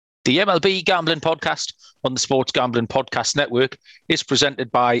The MLB Gambling Podcast on the Sports Gambling Podcast Network is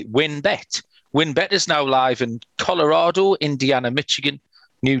presented by WynnBET. WynnBET is now live in Colorado, Indiana, Michigan,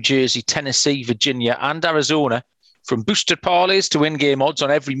 New Jersey, Tennessee, Virginia, and Arizona. From boosted parlays to in-game odds on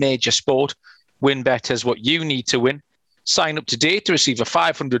every major sport, WynnBET has what you need to win. Sign up today to receive a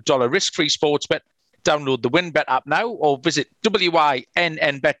 $500 risk-free sports bet. Download the WynnBET app now or visit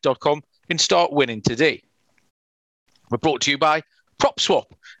wynnbet.com and start winning today. We're brought to you by PropSwap,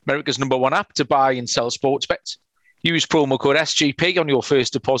 America's #1 app to buy and sell sports bets. Use promo code SGP on your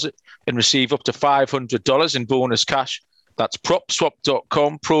first deposit and receive up to $500 in bonus cash. That's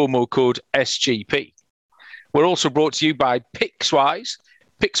PropSwap.com, promo code SGP. We're also brought to you by PicksWise.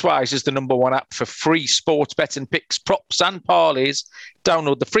 PicksWise is the #1 app for free sports betting picks, props, and parlays.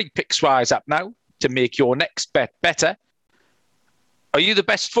 Download the free PicksWise app now to make your next bet better. Are you the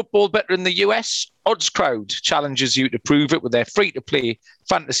best football bettor in the US? OddsCrowd challenges you to prove it with their free-to-play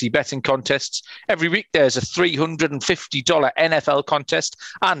fantasy betting contests. Every week there's a $350 NFL contest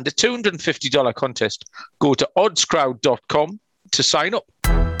and a $250 contest. Go to oddscrowd.com to sign up.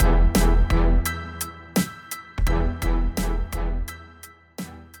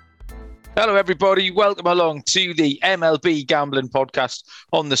 Hello, everybody. Welcome along to the MLB Gambling Podcast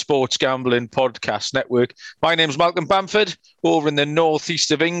on the Sports Gambling Podcast Network. My name's Malcolm Bamford, over in the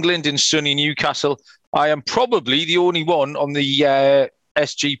northeast of England in sunny Newcastle. I am probably the only one on the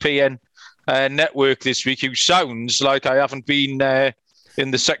SGPN network this week who sounds like I haven't been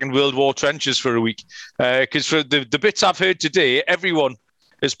in the Second World War trenches for a week. Because for the bits I've heard today, everyone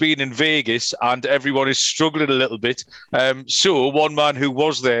has been in Vegas and everyone is struggling a little bit. So one man who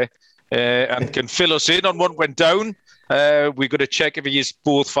was there and can fill us in on what went down. We've got to check if he is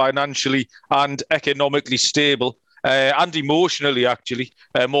both financially and economically stable and emotionally, actually,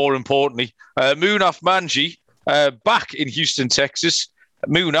 more importantly. Munaf Manji, back in Houston, Texas.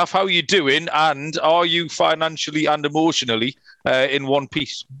 Munaf, how are you doing? And are you financially and emotionally in one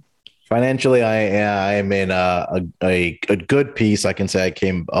piece? Financially, I am in a good piece. I can say I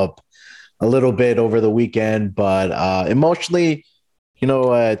came up a little bit over the weekend, but emotionally,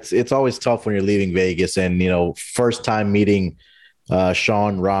 it's always tough when you're leaving Vegas and, first time meeting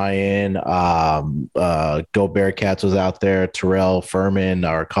Sean Ryan, Go Bearcats was out there, Terrell Furman,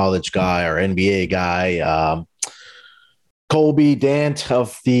 our college guy, our NBA guy, Colby Dant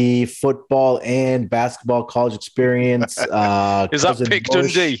of the football and basketball college experience. Is that Pick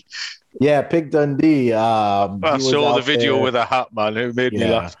Dundee? Yeah, Pick Dundee. I saw the video with a hat, man. It made me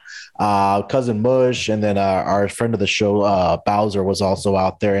laugh. Cousin Mush, and then our friend of the show, Bowser, was also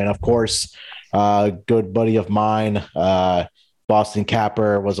out there. And, of course, good buddy of mine, Boston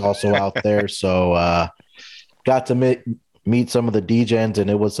Capper, was also out there. So got to meet some of the DJs, and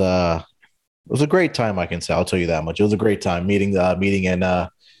it was a great time, I can say. I'll tell you that much. It was a great time meeting and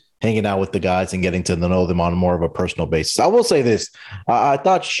hanging out with the guys and getting to know them on more of a personal basis. I will say this. I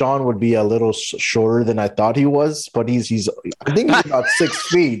thought Sean would be a little shorter than I thought he was, but I think he's about 6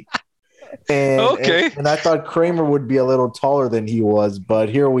 feet. And I thought Kramer would be a little taller than he was, but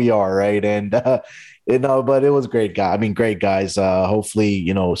here we are, right? And, but it was great guys.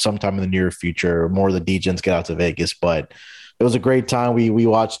 Hopefully, sometime in the near future, more of the DJs get out to Vegas, but it was a great time. We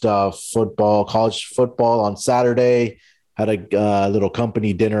watched college football on Saturday. Had a little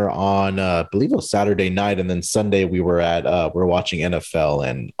company dinner on, I believe it was Saturday night, and then Sunday we were watching NFL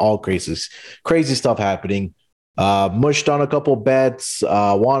and all crazy stuff happening. Mushed on a couple bets,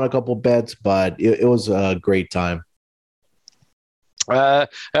 won a couple bets, but it was a great time. I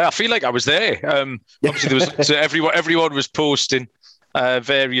feel like I was there. Obviously, everyone was posting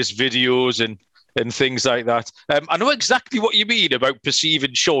various videos and things like that. I know exactly what you mean about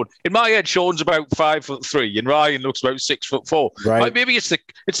perceiving Sean. In my head, Sean's about 5'3", and Ryan looks about 6'4". Right? Like maybe it's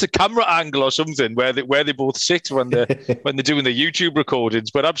the camera angle or something where they both sit when they're doing the YouTube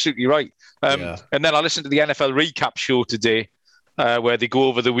recordings. But absolutely right. And then I listened to the NFL recap show today, where they go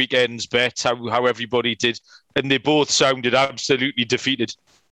over the weekend's bets, how everybody did, and they both sounded absolutely defeated.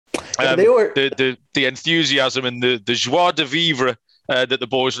 They were the enthusiasm and the joie de vivre that the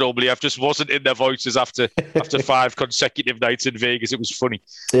boys normally have just wasn't in their voices after 5 consecutive nights in Vegas. It was funny.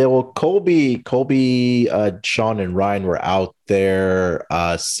 Yeah, well, Colby, Sean, and Ryan were out there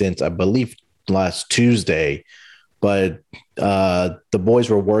since I believe last Tuesday, but the boys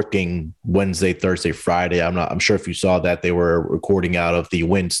were working Wednesday, Thursday, Friday. I'm sure if you saw that they were recording out of the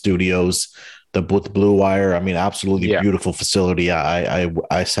Wynn Studios, the Blue Wire. I mean, absolutely beautiful facility.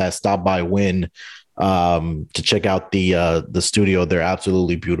 I stopped by Wynn to check out the studio. They're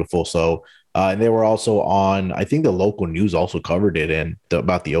absolutely beautiful. So, and they were also on, I think the local news also covered it and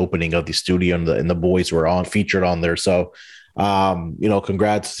about the opening of the studio, and the boys were featured on there. So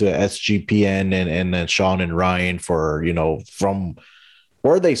Congrats to SGPN and Sean and Ryan for, from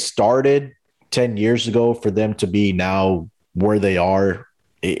where they started 10 years ago for them to be now where they are.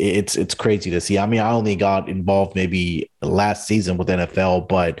 It's crazy to see. I mean, I only got involved maybe last season with NFL,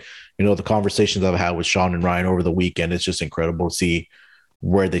 but the conversations I've had with Sean and Ryan over the weekend, it's just incredible to see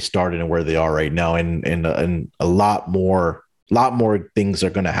where they started and where they are right now. And a lot more things are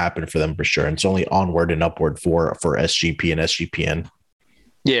going to happen for them for sure. And it's only onward and upward for SGP and SGPN.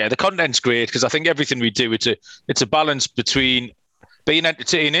 Yeah, the content's great because I think everything we do, it's a balance between being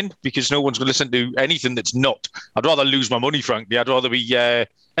entertaining because no one's going to listen to anything that's not. I'd rather lose my money, frankly. I'd rather be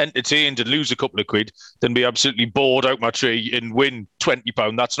entertained and lose a couple of quid than be absolutely bored out my tree and win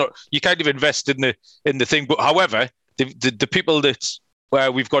 £20. That's not, you kind of invest in the thing. But however, the people that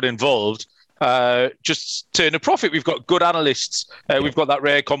we've got involved just turn a profit. We've got good analysts. We've got that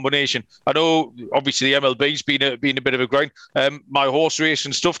rare combination. I know, obviously, the MLB's been a bit of a grind. My horse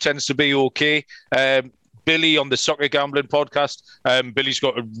racing stuff tends to be okay. Billy on the Soccer Gambling podcast. Billy's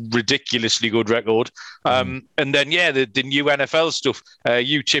got a ridiculously good record. And then, the new NFL stuff.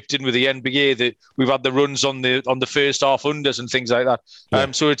 You chipped in with the NBA that we've had the runs on the first half unders and things like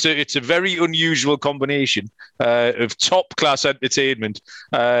that. So it's a very unusual combination of top class entertainment,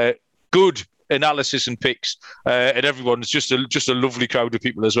 good analysis and picks, and everyone's just a lovely crowd of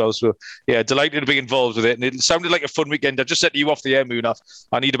people as well. So yeah, delighted to be involved with it. And it sounded like a fun weekend. I just said to you off the air, Munaf,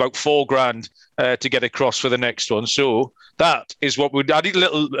 I need about $4,000 to get across for the next one. So that is what I need a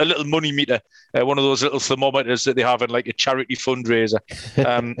little money meter, one of those little thermometers that they have in like a charity fundraiser.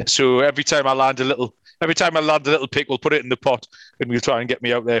 So every time I land a little pick, we'll put it in the pot and we'll try and get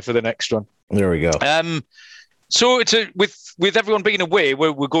me out there for the next one. There we go. So it's with everyone being away,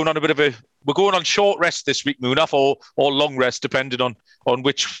 we're going on we're going on short rest this week, Munaf, or long rest, depending on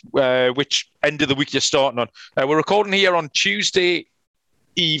which end of the week you're starting on. We're recording here on Tuesday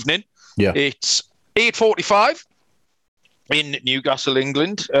evening. Yeah, it's 8:45 in Newcastle,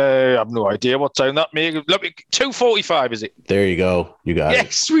 England. I have no idea what time that may. 2:45 is it? There you go. You got it.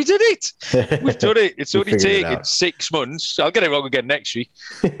 Yes, we did it. We've done it. It's only taken 6 months. I'll get it wrong again next week.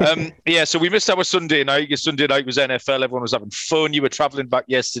 So we missed our Sunday night. Your Sunday night was NFL. Everyone was having fun. You were travelling back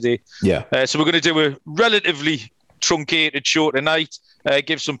yesterday. Yeah. So we're going to do a relatively truncated show tonight.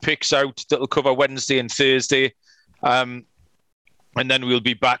 Give some picks out that'll cover Wednesday and Thursday, and then we'll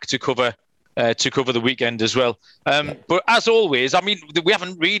be back to cover the weekend as well. But as always, I mean, we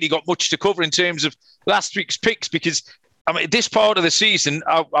haven't really got much to cover in terms of last week's picks because, I mean, this part of the season,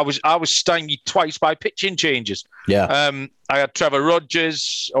 I was stymied twice by pitching changes. Yeah. I had Trevor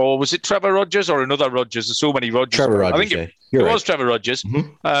Rogers, or was it Trevor Rogers or another Rogers? There's so many Rogers. Trevor Rogers. I think it was Trevor Rogers.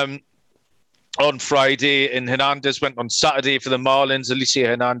 Mm-hmm. On Friday, and Hernandez went on Saturday for the Marlins, Alicia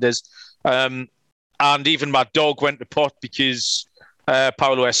Hernandez. And even my dog went to pot because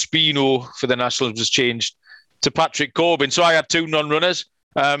Paolo Espino for the Nationals was changed to Patrick Corbin. So I had 2 non-runners,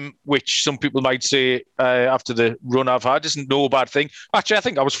 which some people might say after the run I've had isn't no bad thing. Actually, I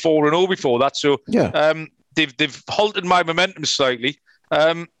think I was 4-0 before that. So they've halted my momentum slightly.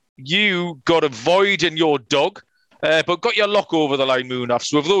 You got a void in your dog, but got your lock over the line, Munaf.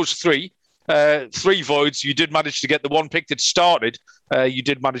 So of those 3 voids, you did manage to get the one pick that started. You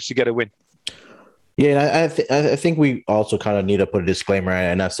did manage to get a win. Yeah, I think we also kind of need to put a disclaimer,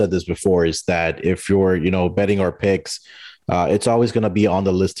 and I've said this before, is that if you're, betting our picks, it's always going to be on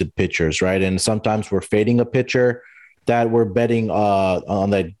the listed pitchers, right? And sometimes we're fading a pitcher that we're betting on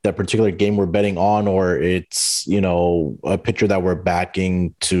that particular game we're betting on, or it's, a pitcher that we're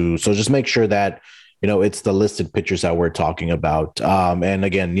backing to. So just make sure that, it's the listed pitchers that we're talking about. And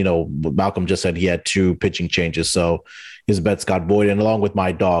again, Malcolm just said he had 2 pitching changes. So his bets got void, and along with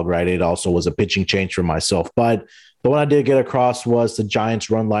my dog, right? It also was a pitching change for myself. But the one I did get across was the Giants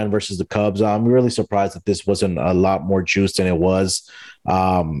run line versus the Cubs. I'm really surprised that this wasn't a lot more juice than it was.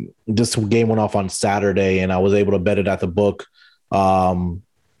 This game went off on Saturday, and I was able to bet it at the book.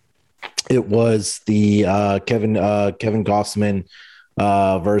 It was the Kevin Gossman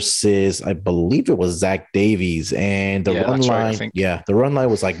versus, I believe it was Zach Davies, and the run line. Right, the run line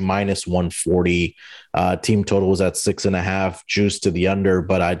was like minus 140. Team total was at 6.5, juice to the under,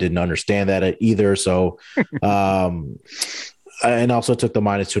 but I didn't understand that either. So, and also took the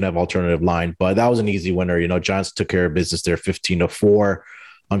minus 2.5 alternative line, but that was an easy winner. Giants took care of business there, 15-4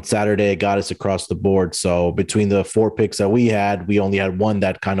 on Saturday. It got us across the board. So between the 4 picks that we had, we only had one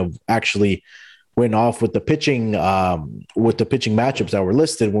that kind of actually went off with the pitching matchups that were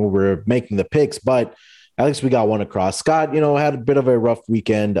listed when we were making the picks, but at least we got one across. Scott, had a bit of a rough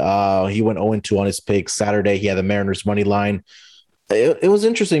weekend. He went 0-2 on his picks. Saturday, he had the Mariners money line. It was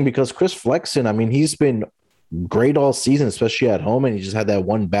interesting because Chris Flexen, I mean, he's been great all season, especially at home. And he just had that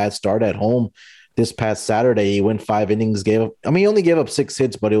one bad start at home this past Saturday. He went 5 innings, he only gave up 6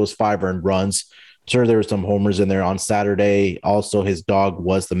 hits, but it was 5 earned runs. Sure, there were some homers in there on Saturday. Also, his dog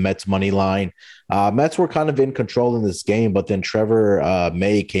was the Mets money line. Mets were kind of in control in this game, but then Trevor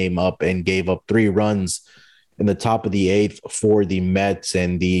May came up and gave up 3 runs in the top of the 8th for the Mets,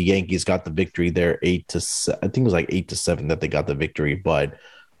 and the Yankees got the victory there. I think it was like 8-7 that they got the victory. But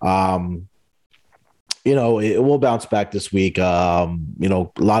it will bounce back this week. A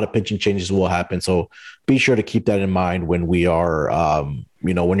lot of pitching changes will happen, so be sure to keep that in mind when we are,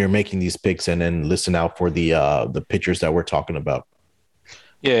 when you're making these picks, and then listen out for the pitchers that we're talking about.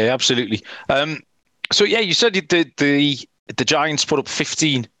 Yeah, absolutely. So yeah, you said the Giants put up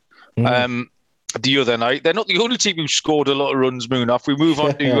 15 the other night. They're not the only team who scored a lot of runs, Munaf. We move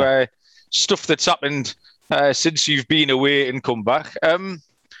on to stuff that's happened since you've been away and come back.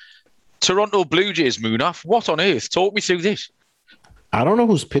 Toronto Blue Jays, Munaf. What on earth? Talk me through this. I don't know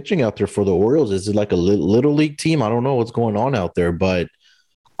who's pitching out there for the Orioles. Is it like a little league team? I don't know what's going on out there, but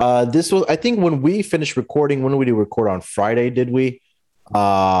this was, I think, when we finished recording. When did we record on Friday? Did we?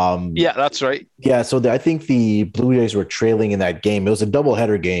 Yeah, that's right. Yeah, so I think the Blue Jays were trailing in that game. It was a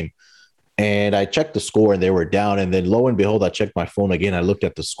doubleheader game, and I checked the score, and they were down. And then, lo and behold, I checked my phone again. I looked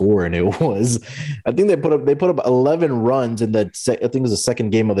at the score, and it was, I think they put up 11 runs in I think it was the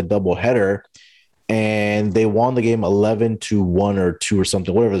second game of the doubleheader, and they won the game 11-1 or 2 or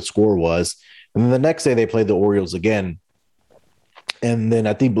something, whatever the score was. And then the next day they played the Orioles again, and then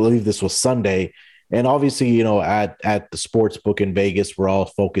I believe this was Sunday. And obviously, at the sports book in Vegas, we're all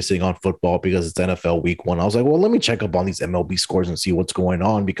focusing on football because it's NFL week 1. I was like, well, let me check up on these MLB scores and see what's going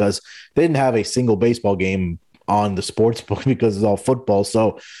on, because they didn't have a single baseball game on the sports book because it's all football.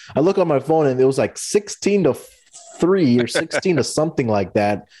 So I look on my phone, and it was like 16-3 or 16 to something like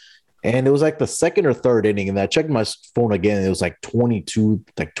that. And it was like the second or third inning. And I checked my phone again, and it was like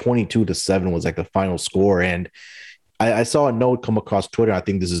 22-7 was like the final score. And I saw a note come across Twitter. I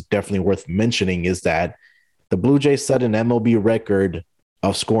think this is definitely worth mentioning, is that the Blue Jays set an MLB record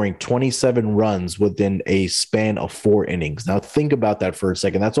of scoring 27 runs within a span of 4 innings. Now think about that for a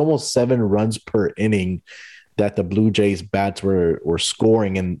second. That's almost 7 runs per inning that the Blue Jays bats were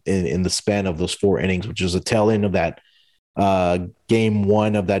scoring in the span of those 4 innings, which is a tail end of that game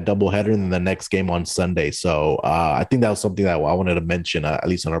 1 of that doubleheader, and then the next game on Sunday. So I think that was something that I wanted to mention, at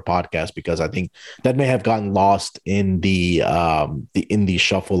least on our podcast, because I think that may have gotten lost in the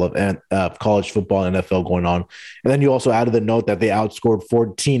shuffle of college football and NFL going on. And then you also added the note that they outscored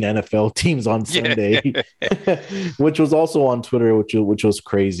 14 NFL teams on Sunday, which was also on Twitter, which was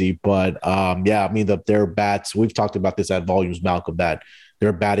crazy. But their bats, we've talked about this at volumes, Malcolm, that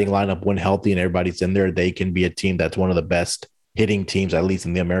their batting lineup, when healthy and everybody's in there, they can be a team that's one of the best hitting teams, at least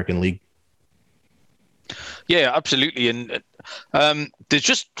in the American League. Yeah, absolutely. And there's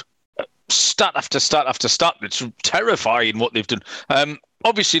just stat after stat after stat. It's terrifying what they've done.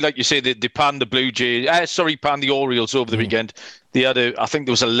 Obviously, like you say, they panned the Blue Jays. Panned the Orioles over the weekend. They had I think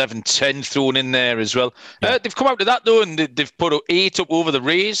there was 11-10 thrown in there as well. They've come out of that, though, and they've put 8 up over the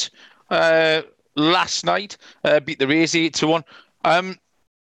Rays last night. Beat the Rays 8-1.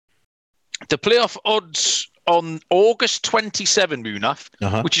 The playoff odds on August 27, Munaf,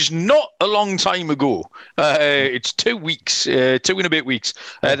 which is not a long time ago. It's 2 weeks, 2 and a bit weeks.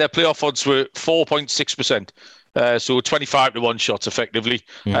 Their playoff odds were 4.6%. So 25-1 shots, effectively.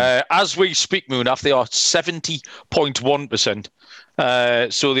 As we speak, Munaf, they are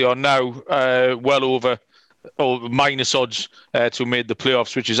 70.1%. So they are now well over minus odds to have made the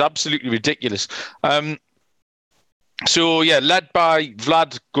playoffs, which is absolutely ridiculous. So, led by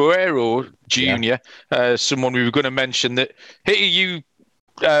Vlad Guerrero Jr., someone we were going to mention that you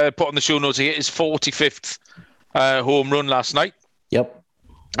put on the show notes, he hit his 45th home run last night. Yep.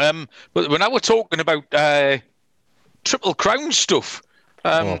 But when I was talking about Triple Crown stuff,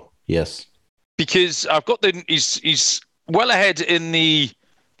 yes, because I've got he's well ahead in the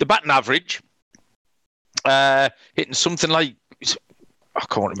batting average, hitting something like, I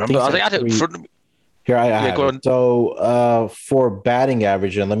can't remember. I had it in front of me. Here I have it. So for batting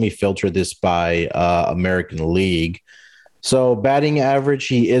average, and let me filter this by American League. So batting average,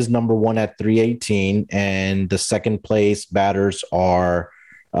 he is number 1 at 318, and the second place batters are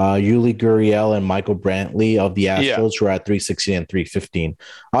Yuli Gurriel and Michael Brantley of the Astros, who are at 316 and 315.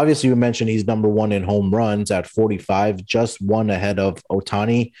 Obviously, you mentioned he's number 1 in home runs at 45, just 1 ahead of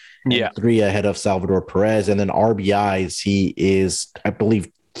Ohtani, and 3 ahead of Salvador Perez. And then RBIs, he is, I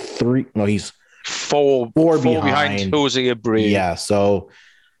believe, 3. No, he's 4 behind Jose Abreu. Yeah, so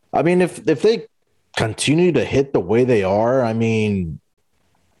I mean, if they continue to hit the way they are, I mean,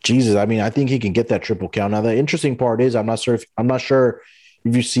 Jesus, I mean, I think he can get that triple count. Now, the interesting part is I'm not sure if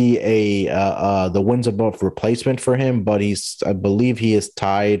you see the wins above replacement for him, but I believe he is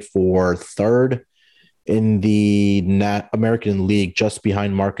tied for third in the American League, just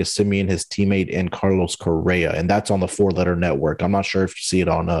behind Marcus Semien, his teammate, and Carlos Correa, and that's on the Four Letter Network. I'm not sure if you see it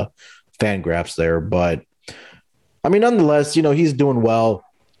on Fangraphs there, but I mean, nonetheless, he's doing well.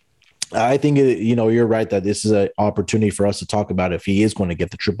 I think, you're right that this is an opportunity for us to talk about if he is going to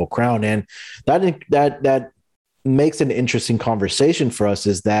get the Triple Crown. And that makes an interesting conversation for us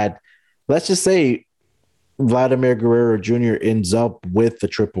is that, let's just say Vladimir Guerrero Jr. ends up with the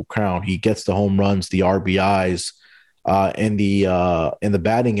Triple Crown. He gets the home runs, the RBIs, and the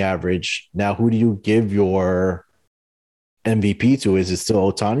batting average. Now, who do you give your MVP to? Is it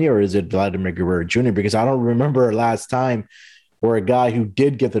still Ohtani or is it Vladimir Guerrero Jr.? Because I don't remember last time where a guy who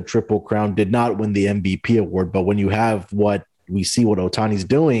did get the Triple Crown did not win the MVP award. But when you have what Ohtani's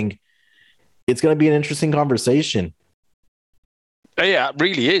doing, it's going to be an interesting conversation. Yeah, it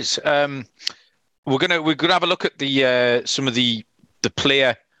really is. We're gonna have a look at the some of the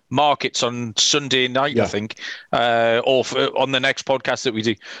player markets on Sunday night, I think, or on the next podcast that we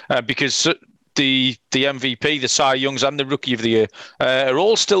do, because the MVP, the Cy Youngs, and the Rookie of the Year are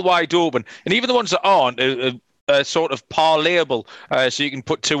all still wide open, and even the ones that aren't sort of parlayable, so you can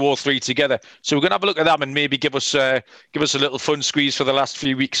put 2 or 3 together. So we're gonna have a look at them and maybe give us a little fun squeeze for the last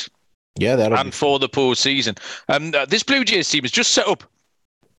few weeks. Yeah, and for the postseason. This Blue Jays team is just set up.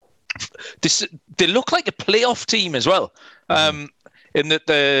 They look like a playoff team as well. In that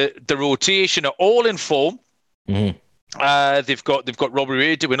the rotation are all in form. Mm-hmm. They've got Robbie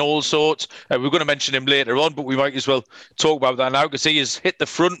Ray doing all sorts. We're going to mention him later on, but we might as well talk about that now because he has hit the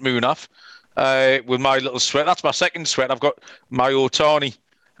front moon off with my little sweat. That's my second sweat. I've got my Ohtani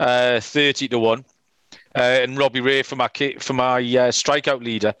 30-1 and Robbie Ray for my strikeout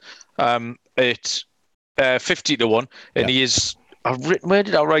leader at 50-1, and he is. Where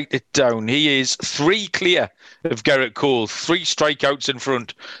did I write it down? He is 3 clear of Gerrit Cole, 3 strikeouts in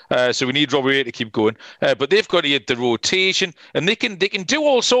front. So we need Robbie Ray to keep going. But they've got to hit the rotation, and they can do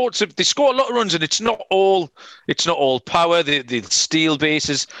all sorts of. They score a lot of runs, and it's not all power. They steal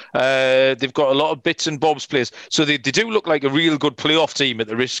bases. They've got a lot of bits and bobs plays. So they do look like a real good playoff team at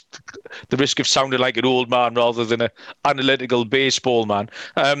the risk of sounding like an old man rather than an analytical baseball man.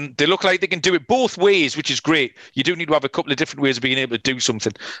 They look like they can do it both ways, which is great. You do need to have a couple of different ways of being able to do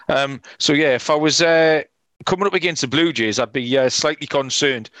something. So yeah, if I was coming up against the Blue Jays, I'd be slightly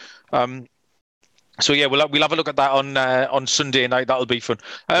concerned. So yeah, we'll have a look at that on Sunday night. That'll be fun.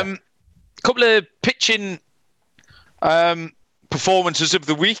 A couple of pitching performances of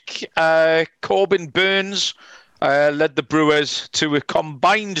the week. Corbin Burns led the Brewers to a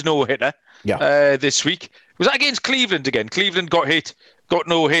combined no-hitter this week. Was that against Cleveland again? Cleveland got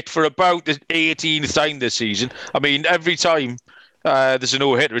no hit for about the 18th time this season. I mean, every time there's a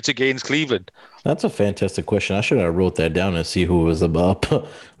no-hitter, it's against Cleveland. That's a fantastic question. I should have wrote that down and see who was above.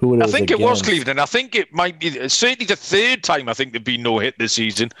 I think it was Cleveland. I think it might be certainly the 3rd time I think there've been no hit this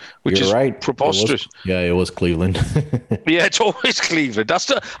season, which is right. Preposterous. It was Cleveland. Yeah, it's always Cleveland.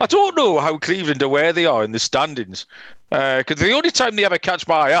 I don't know how Cleveland are where they are in the standings, because the only time they ever catch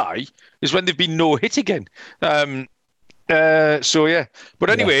my eye is when they've been no hit again. So yeah, but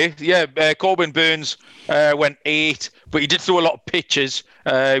anyway, Corbin Burns went 8, but he did throw a lot of pitches.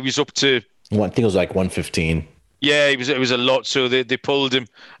 He was up to, I think it was like 115. Yeah, it was a lot. So they pulled him,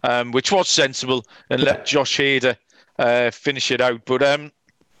 which was sensible, and let Josh Hader finish it out. But I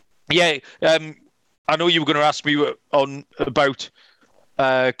know you were going to ask me about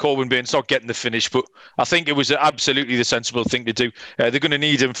Corbin Burns not getting the finish, but I think it was absolutely the sensible thing to do. They're going to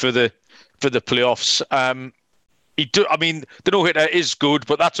need him for the playoffs. The no-hitter is good,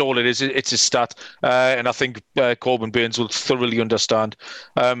 but that's all it is. It's a stat, and I think Corbin Burns will thoroughly understand.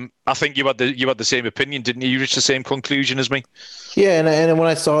 I think you had the same opinion, didn't you? You reached the same conclusion as me. Yeah, and when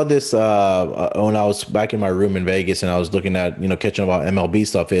I saw this, when I was back in my room in Vegas and I was looking at, catching about MLB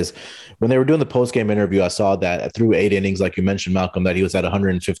stuff, is when they were doing the post-game interview, I saw that through 8 innings, like you mentioned, Malcolm, that he was at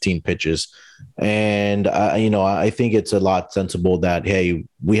 115 pitches. And, I think it's a lot sensible that, hey,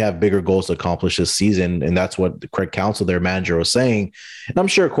 we have bigger goals to accomplish this season. And that's what Craig Counsell, their manager, was saying. And I'm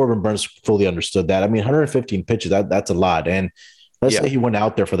sure Corbin Burns fully understood that. I mean, 115 pitches, that's a lot. And let's say he went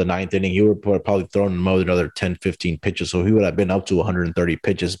out there for the 9th inning, he would probably thrown him another 10, 15 pitches. So he would have been up to 130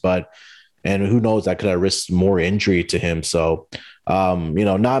 pitches. And who knows, that could have risked more injury to him. So,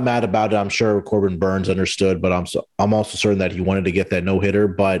 not mad about it. I'm sure Corbin Burns understood, but I'm also certain that he wanted to get that no-hitter.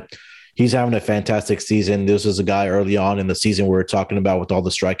 But he's having a fantastic season. This is a guy early on in the season we were talking about with all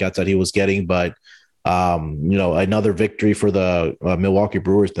the strikeouts that he was getting. But Another victory for the Milwaukee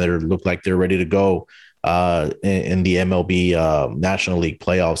Brewers that look like they're ready to go in the MLB National League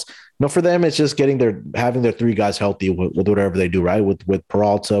playoffs. For them, it's just having their three guys healthy with whatever they do, right? With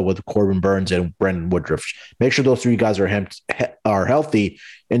Peralta, with Corbin Burns, and Brendan Woodruff. Make sure those three guys are healthy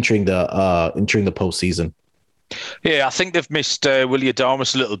entering the postseason. Yeah, I think they've missed Willie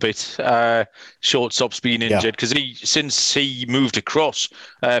Adames a little bit. Shortstop's been injured because since he moved across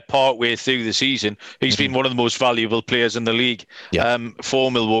partway through the season, he's been one of the most valuable players in the league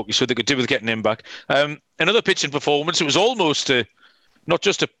for Milwaukee. So they could do with getting him back. Another pitching performance. It was almost not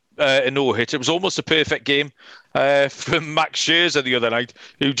just a no-hit. It was almost a perfect game from Max Scherzer the other night,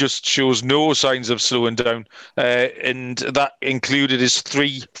 who just shows no signs of slowing down, and that included his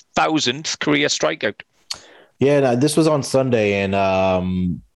 3,000th career strikeout. Yeah, this was on Sunday, and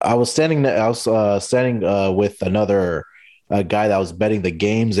I was standing with another guy that was betting the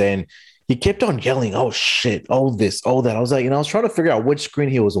games, and he kept on yelling, "Oh shit! Oh this! Oh that!" I was like, I was trying to figure out which screen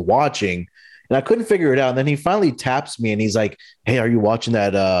he was watching, and I couldn't figure it out. And then he finally taps me, and he's like, "Hey, are you watching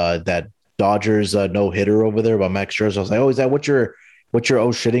that Dodgers no hitter over there by Max Scherzer?" I was like, "Oh, is that what you're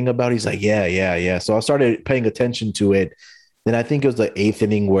shitting about?" He's like, "Yeah." So I started paying attention to it. Then I think it was the eighth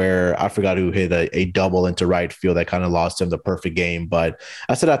inning where I forgot who hit a double into right field that kind of lost him the perfect game. But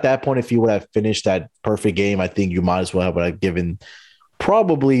I said at that point, if he would have finished that perfect game, I think you might as well have given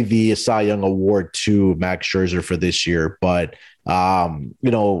probably the Cy Young Award to Max Scherzer for this year. But,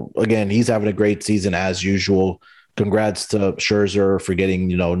 again, he's having a great season as usual. Congrats to Scherzer for getting,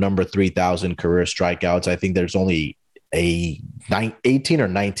 number 3,000 career strikeouts. I think there's only 18 or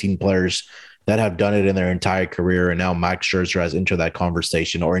 19 players that have done it in their entire career. And now Max Scherzer has entered that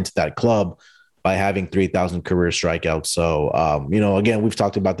conversation or into that club by having 3,000 career strikeouts. So, again, we've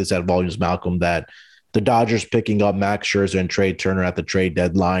talked about this at volumes, Malcolm, that the Dodgers picking up Max Scherzer and Trey Turner at the trade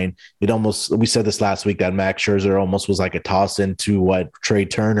deadline. We said this last week that Max Scherzer almost was like a toss into what Trey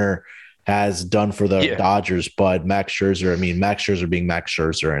Turner has done for the Dodgers, but Max Scherzer being Max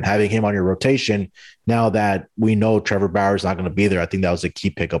Scherzer and having him on your rotation now that we know Trevor Bauer's not going to be there, I think that was a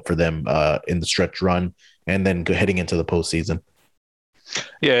key pickup for them in the stretch run and then heading into the postseason.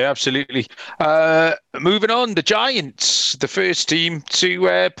 Yeah, absolutely. Moving on, the Giants, the first team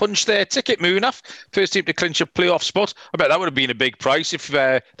to punch their ticket, Munaf. First team to clinch a playoff spot. I bet that would have been a big price if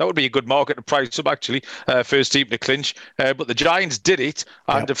that would be a good market to price up, actually. First team to clinch. But the Giants did it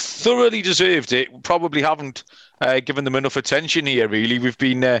and have thoroughly deserved it. Probably haven't given them enough attention here, really. We've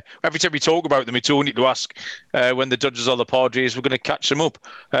been, every time we talk about them, it's only to ask when the Dodgers or the Padres, we're going to catch them up.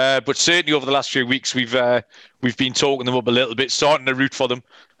 But certainly over the last few weeks, we've been talking them up a little bit, starting to root for them.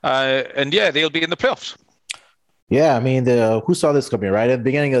 And they'll be in the playoffs. Yeah, who saw this coming, right? At the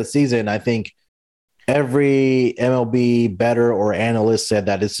beginning of the season, I think every MLB bettor or analyst said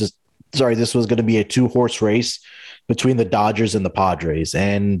that this was going to be a 2-horse race between the Dodgers and the Padres.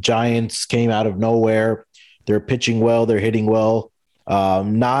 And Giants came out of nowhere. They're pitching well. They're hitting well.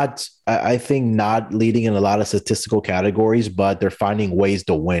 I think not leading in a lot of statistical categories, but they're finding ways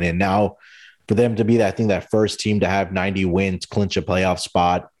to win. And now for them to be that first team to have 90 wins, clinch a playoff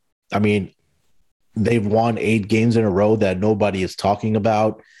spot. They've won 8 games in a row that nobody is talking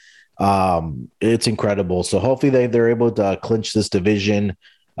about. It's incredible. So hopefully they're able to clinch this division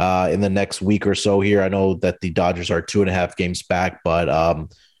in the next week or so here. I know that the Dodgers are 2.5 games back, but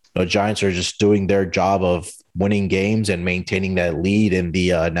the Giants are just doing their job of winning games and maintaining that lead in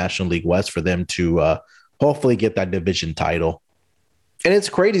the National League West for them to hopefully get that division title. And it's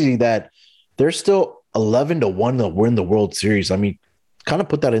crazy that they're still 11-1 to win the World Series. Kind of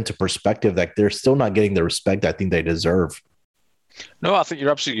put that into perspective, that they're still not getting the respect I think they deserve. No, I think you're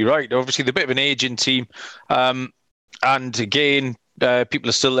absolutely right. Obviously, they're a bit of an aging team. And again, people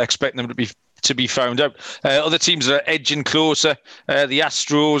are still expecting them to be found out. Other teams are edging closer. The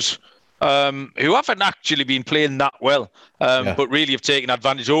Astros, who haven't actually been playing that well, but really have taken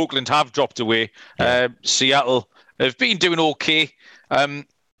advantage. Oakland have dropped away. Seattle have been doing okay.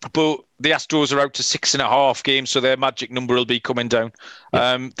 But the Astros are out to 6.5 games, so their magic number will be coming down.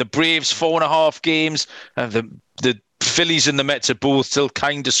 The Braves, 4.5 games. The Phillies and the Mets are both still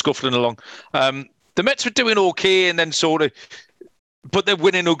kind of scuffling along. The Mets were doing okay and then but they're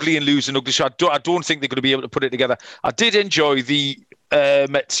winning ugly and losing ugly. So I don't think they're going to be able to put it together. I did enjoy the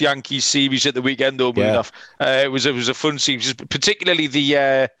Mets-Yankees series at the weekend, though, Munaf. It was a fun series, particularly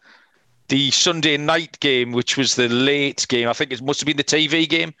the Sunday night game, which was the late game. I think it must have been the TV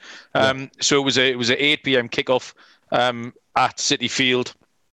game. So it was an 8 p.m. kickoff at Citi Field.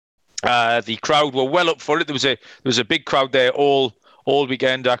 The crowd were well up for it. There was a big crowd there all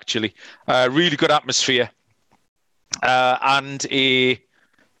weekend, actually. Really good atmosphere. And a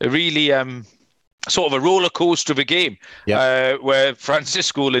really sort of a roller coaster of a game, where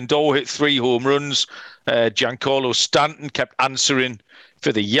Francisco Lindor hit 3 home runs. Giancarlo Stanton kept answering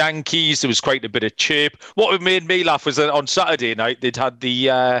for the Yankees. There was quite a bit of chirp. What made me laugh was that on Saturday night they'd had the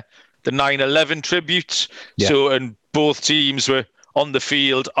 9/11 tributes. Yeah. So, and both teams were on the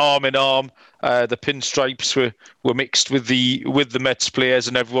field, arm in arm. The pinstripes were mixed with the Mets players,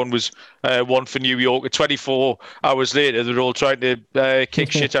 and everyone was one for New York. 24 hours later, they were all trying to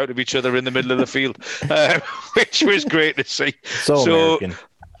kick shit out of each other in the middle of the field, which was great to see. So American.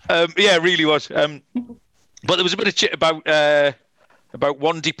 Yeah, it really was. But there was a bit of chit about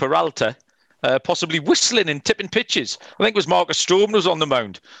Wandy Peralta possibly whistling and tipping pitches. I think it was Marcus Stroman was on the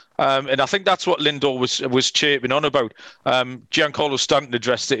mound. And I think that's what Lindor was chirping on about. Giancarlo Stanton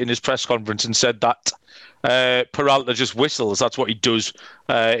addressed it in his press conference and said that Peralta just whistles. That's what he does.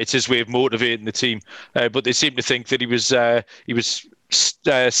 It's his way of motivating the team. But they seem to think that he was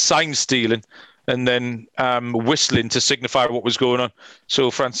sign stealing and then whistling to signify what was going on.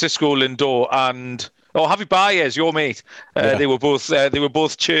 So Francisco Lindor and Javi Baez, your mate, they were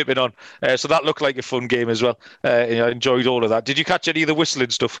both chirping on. So that looked like a fun game as well. I enjoyed all of that. Did you catch any of the whistling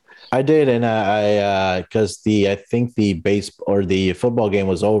stuff? I did, and I because I think the football game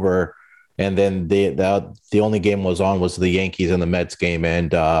was over, and then the only game was the Yankees and the Mets game,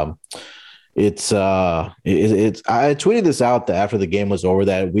 and it's I tweeted this out after the game was over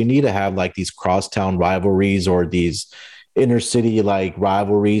that we need to have like these crosstown rivalries or these inner city like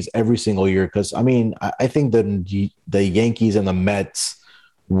rivalries every single year, because I mean I think the Yankees and the Mets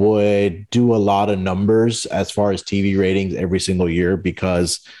would do a lot of numbers as far as TV ratings every single year,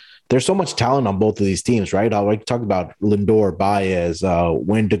 because there's so much talent on both of these teams, right? I talked about Lindor, Baez,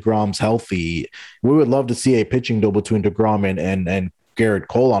 when DeGrom's healthy. We would love to see a pitching duel between DeGrom and Garrett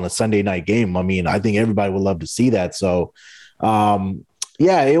Cole on a Sunday night game. I mean, I think everybody would love to see that. So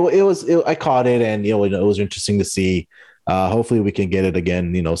yeah, it was I caught it, and it was interesting to see. Hopefully we can get it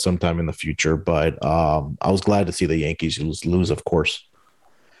again, sometime in the future. But I was glad to see the Yankees lose, of course.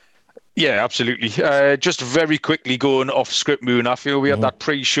 Yeah, absolutely. Just very quickly going off script, Moon. I feel we had that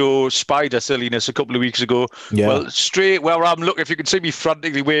pre-show spider silliness a couple of weeks ago. Yeah. Well, I'm looking. If you can see me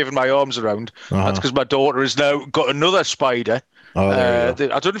frantically waving my arms around, that's because my daughter has now got another spider. I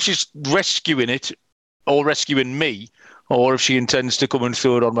don't know if she's rescuing it or rescuing me, or if she intends to come and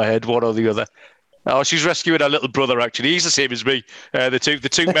throw it on my head, one or the other. Oh, she's rescuing her little brother, actually. He's the same as me. The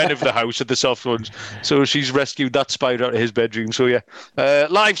two men of the house are the soft ones. So she's rescued that spider out of his bedroom. So, yeah.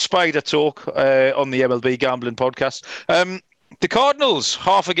 Live spider talk on the MLB Gambling Podcast. The Cardinals,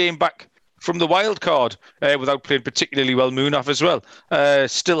 half a game back from the wild card without playing particularly well. Munaf as well.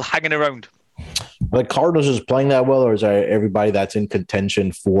 Still hanging around. The Cardinals is playing that well, or is everybody that's in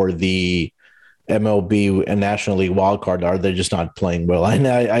contention for the MLB and National League wild card, are they just not playing well? And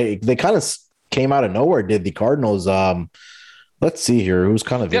they kind of came out of nowhere, did the Cardinals. Let's see here. Who's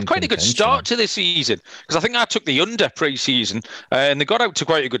kind of they had quite a good start to this season, because I think I took the under pre-season and they got out to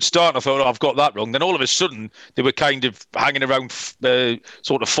quite a good start. I thought, I've got that wrong. Then all of a sudden they were kind of hanging around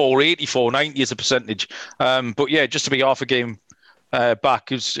sort of 480, 490 as a percentage. But yeah, just to be half a game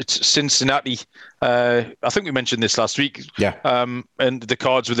back, it's Cincinnati. I think we mentioned this last week. Yeah. And the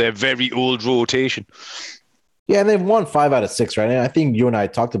Cards with their very old rotation. Yeah, and they've won 5 out of 6, right? And I think you and I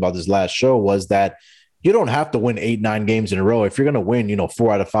talked about this last show, was that you don't have to win 8-9 games in a row. If you're going to win,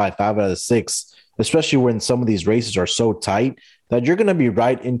 4 out of 5, 5 out of 6, especially when some of these races are so tight, that you're going to be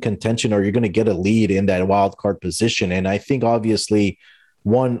right in contention, or you're going to get a lead in that wild card position. And I think obviously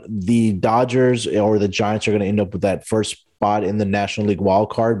the Dodgers or the Giants are going to end up with that first spot in the National League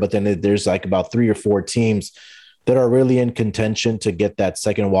wild card, but then there's like about 3 or 4 teams that are really in contention to get that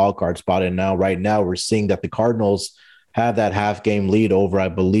second wild card spot. And right now we're seeing that the Cardinals have that half game lead over, I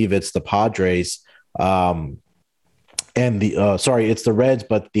believe it's the Padres, and it's the Reds,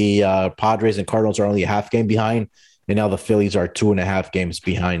 but the Padres and Cardinals are only a half game behind, and now the Phillies are 2.5 games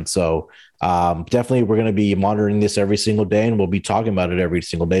behind. So definitely we're going to be monitoring this every single day, and we'll be talking about it every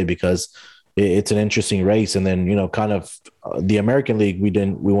single day, because it's an interesting race. And then, kind of the American League we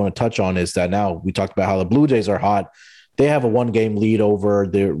want to touch on is that now we talked about how the Blue Jays are hot. They have a 1-game lead over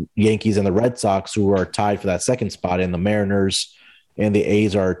the Yankees and the Red Sox, who are tied for that second spot, and the Mariners and the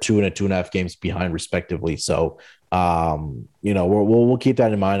A's are 2 and 2.5 games behind respectively. So, we'll keep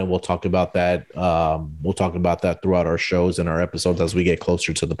that in mind, and we'll talk about that. We'll talk about that throughout our shows and our episodes as we get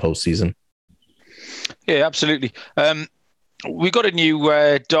closer to the postseason. Yeah, absolutely. We got a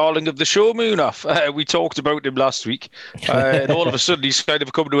new darling of the show, Munaf. We talked about him last week, and all of a sudden he's kind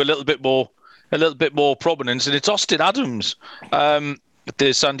of come to a little bit more prominence, and it's Austin Adams,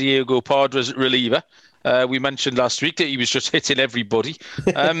 the San Diego Padres reliever. We mentioned last week that he was just hitting everybody.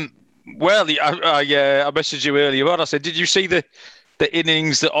 Well, I messaged you earlier on. I said, did you see the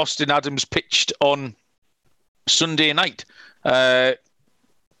innings that Austin Adams pitched on Sunday night? And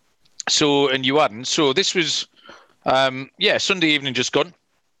you hadn't. So this was, Sunday evening just gone.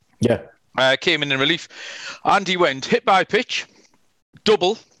 Yeah. Came in relief. And he went hit by pitch,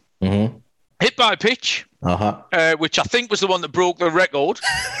 double, hit by pitch, which I think was the one that broke the record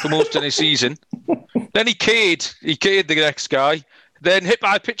for most of the season. Then he K'd the next guy, then hit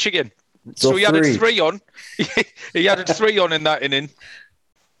by pitch again. So he added 3 on. He added 3 on in that inning.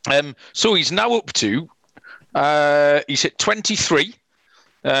 So he's now up to, he's hit 23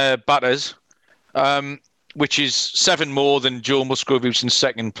 batters, which is 7 more than Joe Musgrove, who's in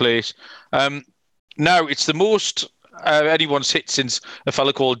second place. Now, it's the most anyone's hit since a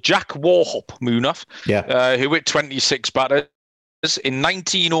fellow called Jack Warhop Munaf, who hit 26 batters in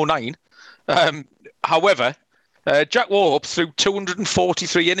 1909. However, Jack Warhop threw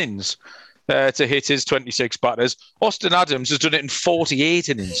 243 innings to hit his 26 batters. Austin Adams has done it in 48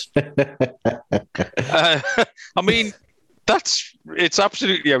 innings. I mean, it's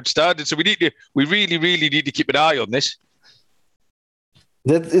absolutely outstanding. So we really, really need to keep an eye on this.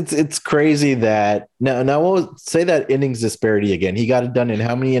 It's crazy that now we'll say that innings disparity again. He got it done in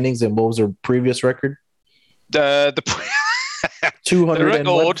how many innings, and what was their previous record? The 200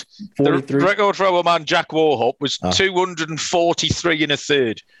 the record for our man Jack Warhop was 243 and a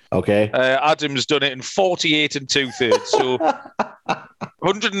third. Okay. Adams done it in 48 and 2/3, so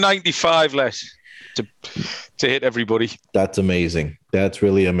 195 less to hit everybody. That's amazing. That's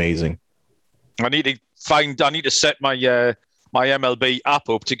really amazing. I need to set my my MLB app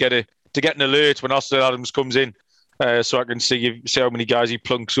up to get an alert when Austin Adams comes in, so I can see how many guys he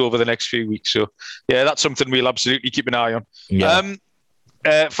plunks over the next few weeks. So yeah, that's something we'll absolutely keep an eye on. Yeah.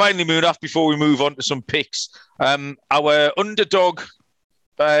 Finally, Munaf, before we move on to some picks, our underdog,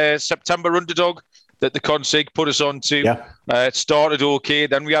 September underdog that the Consig put us on to, it started okay,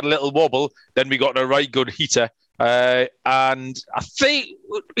 then we had a little wobble, then we got a right good heater, and I think,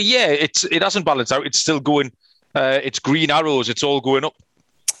 it hasn't balanced out. It's still going. It's green arrows. It's all going up.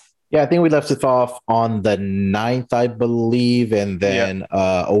 Yeah, I think we left it off on the 9th, I believe, and then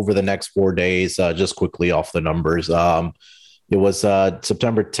over the next 4 days, just quickly off the numbers. It was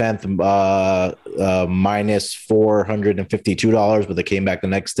September 10th, minus $452, but they came back the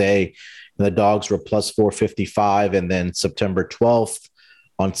next day, and the dogs were plus $455, and then September 12th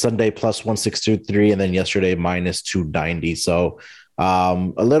on Sunday plus $163, and then yesterday minus $290. So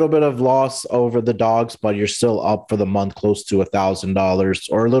a little bit of loss over the dogs, but you're still up for the month close to $1,000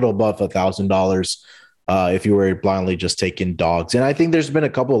 or a little above $1,000 if you were blindly just taking dogs. And I think there's been a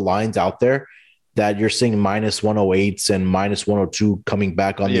couple of lines out there that you're seeing minus 108s and minus 102 coming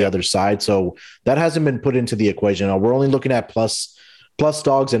back on the other side. So that hasn't been put into the equation. We're only looking at plus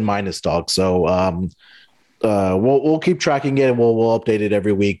dogs and minus dogs. So we'll keep tracking it and we'll update it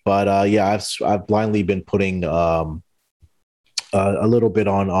every week. But I've blindly been putting a little bit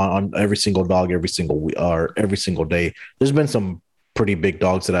on every single dog every single week or every single day. There's been some pretty big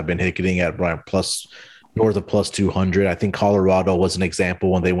dogs that I've been hitting at plus north of plus 200. I think Colorado was an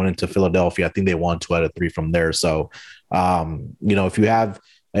example when they went into Philadelphia. I think they won 2 out of 3 from there. So, if you have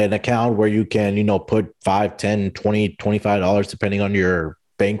an account where you can, put $5, $10, $20, $25, depending on your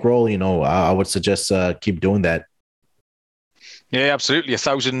bankroll, I would suggest keep doing that. Yeah, absolutely.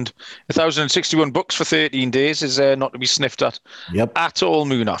 $1,061 for 13 days is not to be sniffed at. Yep. At all,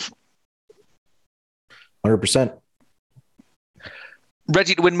 Munaf. 100%.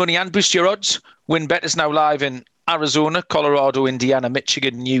 Ready to win money and boost your odds? WinBet is now live in Arizona, Colorado, Indiana,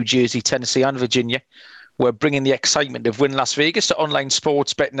 Michigan, New Jersey, Tennessee, and Virginia. We're bringing the excitement of Win Las Vegas to online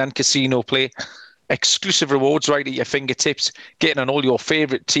sports betting and casino play. Exclusive rewards right at your fingertips, getting on all your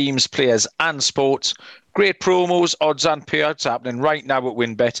favorite teams, players, and sports. Great promos, odds, and payouts happening right now at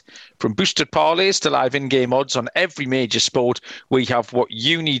WinBet. From boosted parlays to live in-game odds on every major sport, we have what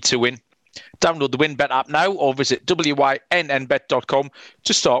you need to win. Download the WinBet app now or visit wynnbet.com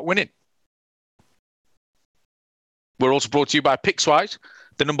to start winning. We're also brought to you by Pickswise,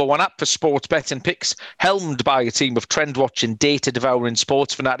 the #1 app for sports betting picks, helmed by a team of trend-watching, data-devouring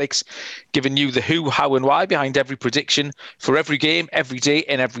sports fanatics, giving you the who, how, and why behind every prediction for every game, every day,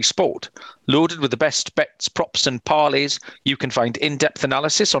 in every sport. Loaded with the best bets, props, and parlays, you can find in-depth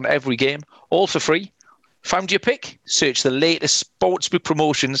analysis on every game, all for free. Found your pick? Search the latest sportsbook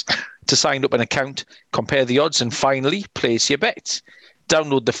promotions to sign up an account, compare the odds, and finally, place your bets.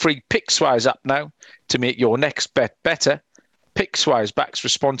 Download the free Pickswise app now to make your next bet better. Pickswise backs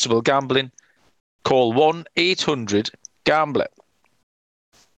responsible gambling. Call 1-800-GAMBLER.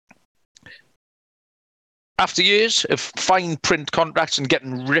 After years of fine print contracts and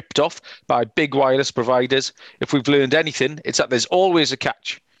getting ripped off by big wireless providers, if we've learned anything, it's that there's always a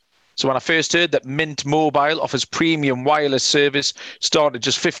catch. So when I first heard that Mint Mobile offers premium wireless service starting at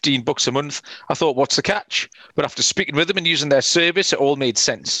just $15 a month, I thought, what's the catch? But after speaking with them and using their service, it all made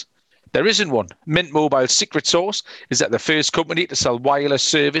sense. There isn't one. Mint Mobile's secret sauce is that they're the first company to sell wireless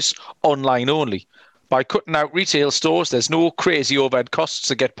service online only. By cutting out retail stores, there's no crazy overhead costs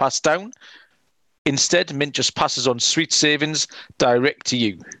to get passed down. Instead, Mint just passes on sweet savings direct to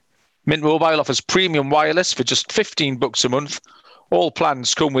you. Mint Mobile offers premium wireless for just $15 a month. All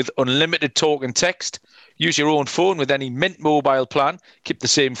plans come with unlimited talk and text. Use your own phone with any Mint Mobile plan. Keep the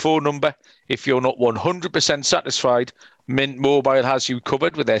same phone number. If you're not 100% satisfied, Mint Mobile has you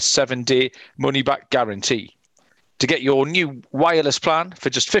covered with their 7-day money-back guarantee. To get your new wireless plan for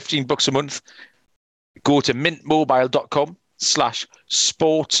just $15 a month, go to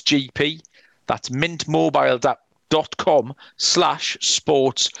mintmobile.com/sportsgp. That's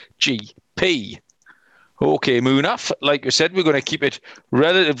mintmobile.com/sportsgp. Okay, Munaf, like I said, we're going to keep it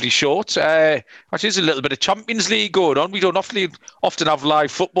relatively short. Actually, there's a little bit of Champions League going on. We don't often have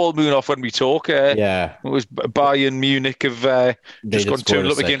live football, Munaf, when we talk. Yeah. It was Bayern Munich have just gone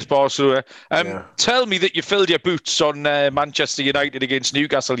 2-0 up against Barcelona. Tell me that you filled your boots on Manchester United against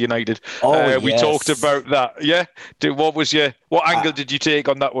Newcastle United. We talked about that. Yeah. What angle did you take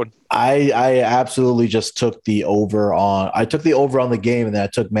on that one? I absolutely just took the over on the game, and then I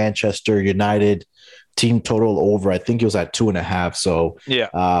took Manchester United team total over. I think it was at 2.5. So yeah,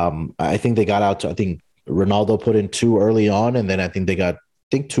 I think they got out to, I think Ronaldo put in 2 early on, and then I think they got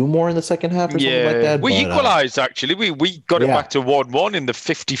 2 more in the second half or something like that. We equalised actually. We got it back to 1-1 in the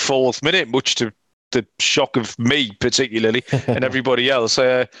 54th minute, much to the shock of me particularly and everybody else.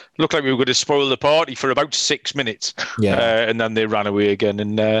 Looked like we were going to spoil the party for about 6 minutes. And then they ran away again.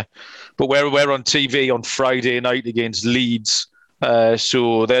 And but we're on TV on Friday night against Leeds.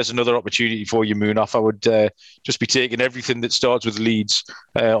 So there's another opportunity for you, Munaf. I would just be taking everything that starts with Leeds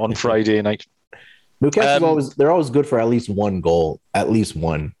on Friday night. Newcastle they're always good for at least one goal, at least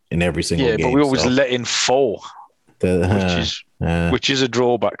one in every single game. Yeah, but we always let in 4, which is a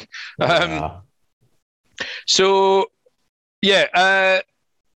drawback. So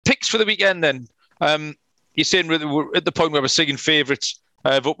picks for the weekend then. You're saying we're at the point where we're seeing favourites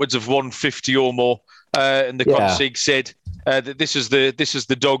of upwards of 150 or more, and the Consigue said that this is the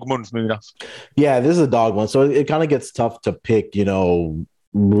dog month, Munaf. Yeah, this is a dog month, so it kind of gets tough to pick,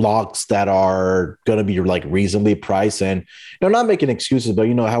 locks that are going to be like reasonably priced, and not making excuses, but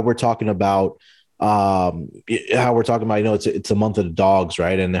how we're talking about. It's a month of the dogs,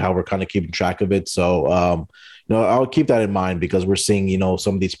 right? And how we're kind of keeping track of it. So, I'll keep that in mind because we're seeing,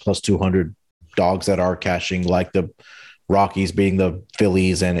 some of these plus 200 dogs that are cashing, like the Rockies being the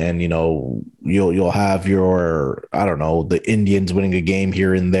Phillies, and you'll have the Indians winning a game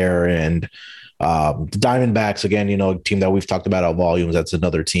here and there, and the Diamondbacks again, a team that we've talked about at volumes. That's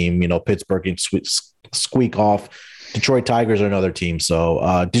another team. Pittsburgh can squeak off. Detroit Tigers are another team.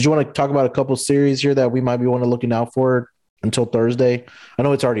 So did you want to talk about a couple series here that we might be looking out for until Thursday? I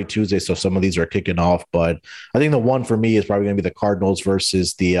know it's already Tuesday, so some of these are kicking off, but I think the one for me is probably going to be the Cardinals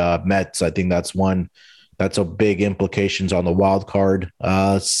versus the Mets. I think that's one that's a big implications on the wild card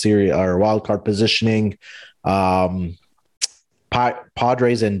series or wild card positioning. Padres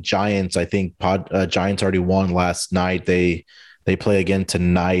and Giants. I think Giants already won last night. They play again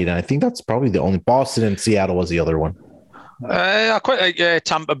tonight, and I think that's probably the only. Boston and Seattle was the other one. I quite like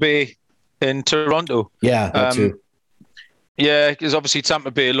Tampa Bay in Toronto. Yeah, that too. Yeah, because obviously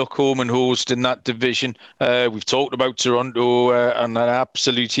Tampa Bay look home and host in that division. We've talked about Toronto and an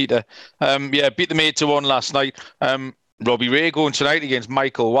absolute heater. Beat them 8-1 last night. Robbie Ray going tonight against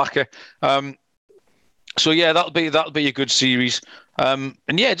Michael Wacker. That'll be a good series. Some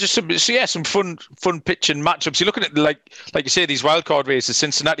fun pitching matchups. You're looking at like you say, these wild card races.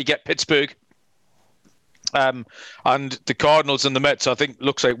 Cincinnati get Pittsburgh, and the Cardinals and the Mets. I think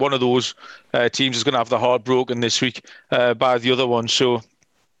looks like one of those teams is going to have the heart broken this week by the other one. So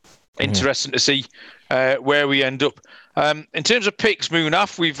interesting to see where we end up. In terms of picks,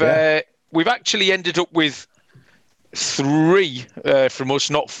 Munaf, we've actually ended up with 3 from us,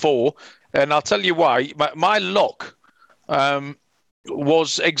 not 4, and I'll tell you why. My lock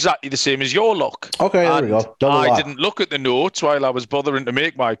was exactly the same as your lock. Okay, there we go. I didn't look at the notes while I was bothering to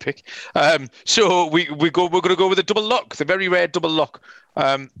make my pick. So we're going to go with a double lock, the very rare double lock.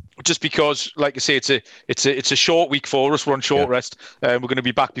 Just because, like I say, it's a short week for us. We're on short rest. We're going to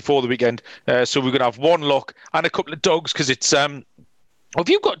be back before the weekend. So we're going to have 1 lock and a couple of dogs because it's. Have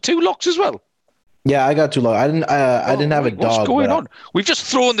you got 2 locks as well? Yeah, I got 2 locks. I didn't have a dog. What's going on? We've just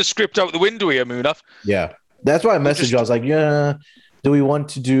thrown the script out the window here, Munaf. Yeah. That's why I messaged you. I was like, yeah, do we want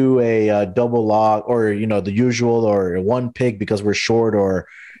to do a double lock or, the usual or one pick because we're short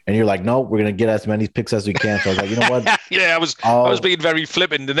and you're like, no, we're going to get as many picks as we can. So I was like, you know what? Yeah, I was being very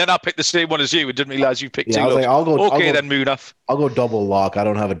flippant, and then I picked the same one as you and didn't realize you picked two. I was like, I'll go. Then Munaf. I'll go double lock. I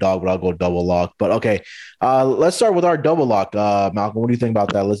don't have a dog, but I'll go double lock. But okay, let's start with our double lock. Malcolm, what do you think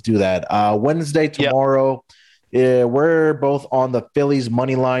about that? Let's do that. Wednesday tomorrow. Yep. We're both on the Phillies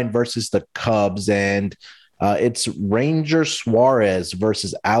money line versus the Cubs, and it's Ranger Suarez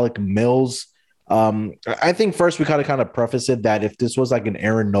versus Alec Mills. I think first we kind of preface it that if this was like an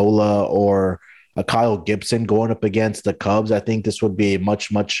Aaron Nola or a Kyle Gibson going up against the Cubs, I think this would be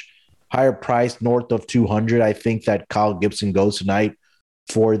much, much higher price, north of 200. I think that Kyle Gibson goes tonight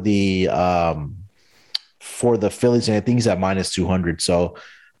for the Phillies, and I think he's at minus 200. So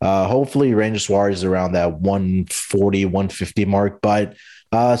hopefully Ranger Suarez is around that 140, 150 mark. But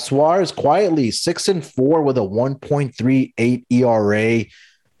Suarez quietly 6-4 with a 1.38 ERA.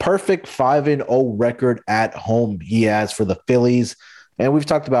 Perfect 5-0 record at home he has for the Phillies. And we've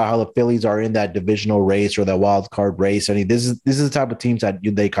talked about how the Phillies are in that divisional race or that wild card race. I mean, this is the type of teams that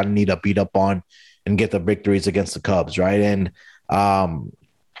they kind of need to beat up on and get the victories against the Cubs, right? And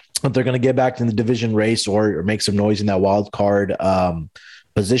if they're going to get back in the division race or make some noise in that wild card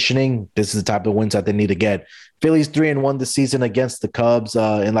positioning, this is the type of wins that they need to get. Phillies 3-1 this season against the Cubs.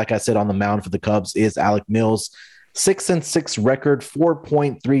 And like I said, on the mound for the Cubs is Alec Mills. 6-6 record,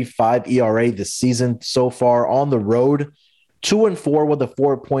 4.35 ERA this season so far on the road. 2-4 with a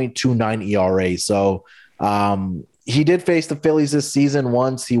 4.29 ERA. So he did face the Phillies this season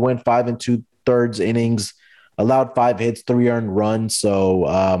once. He went 5 2/3 innings, allowed 5 hits, 3 earned runs.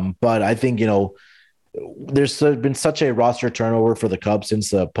 So, but I think, there's been such a roster turnover for the Cubs since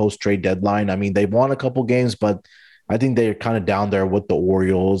the post-trade deadline. I mean, they've won a couple games, but I think they're kind of down there with the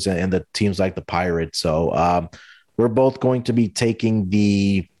Orioles and the teams like the Pirates. So we're both going to be taking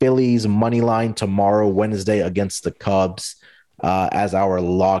the Phillies money line tomorrow, Wednesday, against the Cubs as our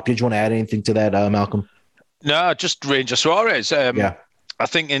lock. Did you want to add anything to that, Malcolm? No, just Ranger Suarez. I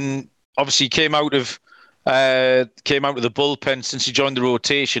think obviously came out of the bullpen since he joined the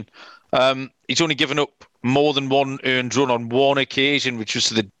rotation. He's only given up more than one earned run on one occasion, which was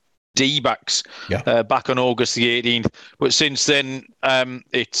to the D-backs back on August the 18th. But since then,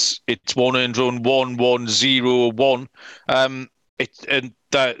 it's 1 earned run, 1-1-0-1. And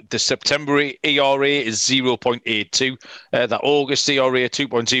the September ERA is 0.82. That August ERA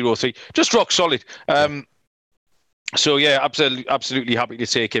 2.03. Just rock solid. So yeah, absolutely happy to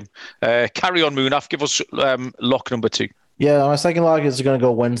take him. Carry on, Munaf. Give us lock number 2. Yeah, my second lock is going to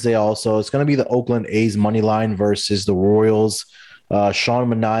go Wednesday also. It's going to be the Oakland A's money line versus the Royals. Sean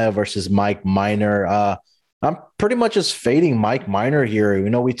Manaea versus Mike Minor. I'm pretty much just fading Mike Minor here.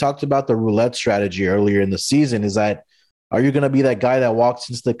 We talked about the roulette strategy earlier in the season. Is that, are you going to be that guy that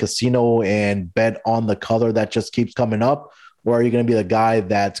walks into the casino and bet on the color that just keeps coming up? Or are you going to be the guy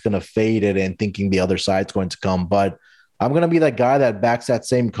that's going to fade it and thinking the other side's going to come? But I'm going to be that guy that backs that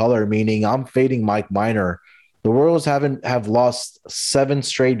same color, meaning I'm fading Mike Minor. The Royals have lost 7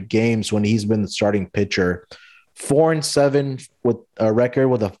 straight games when he's been the starting pitcher. 4-7 with a record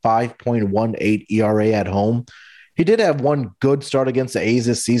with a 5.18 ERA at home. He did have one good start against the A's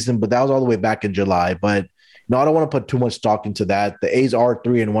this season, but that was all the way back in July. But I don't want to put too much stock into that. The A's are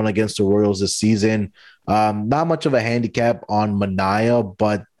 3-1 against the Royals this season. Not much of a handicap on Manaea,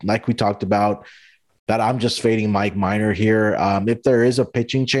 but like we talked about, that I'm just fading Mike Minor here. If there is a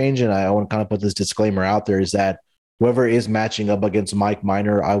pitching change, and I want to kind of put this disclaimer out there, is that whoever is matching up against Mike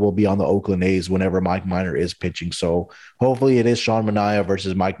Minor, I will be on the Oakland A's whenever Mike Minor is pitching. So hopefully it is Sean Manaea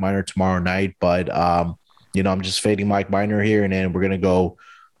versus Mike Minor tomorrow night. But, I'm just fading Mike Minor here. And then we're going to go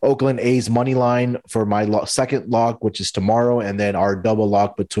Oakland A's money line for my second lock, which is tomorrow. And then our double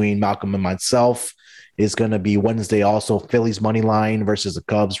lock between Malcolm and myself is going to be Wednesday also. Phillies money line versus the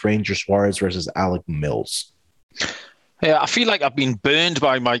Cubs, Ranger Suarez versus Alec Mills. Yeah, I feel like I've been burned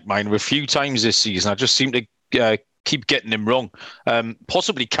by Mike Minor a few times this season. I just seem to keep getting him wrong.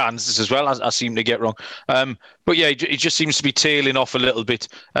 Possibly Kansas as well, I seem to get wrong. But yeah, it just seems to be tailing off a little bit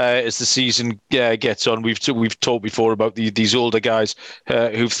as the season gets on. We've talked before about these older guys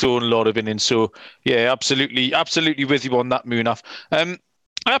who've thrown a lot of innings. So yeah, absolutely with you on that, Munaf.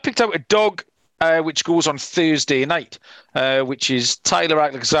 I picked out a dog which goes on Thursday night, which is Tyler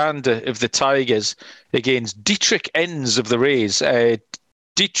Alexander of the Tigers against Dietrich Enns of the Rays.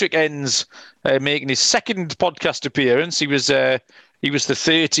 Dietrich Enns making his second podcast appearance. He was the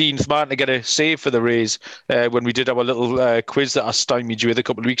 13th man to get a save for the Rays when we did our little quiz that I stymied you with a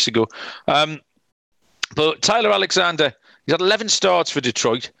couple of weeks ago. But Tyler Alexander, he's had 11 starts for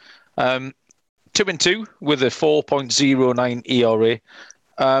Detroit. 2-2 with a 4.09 ERA.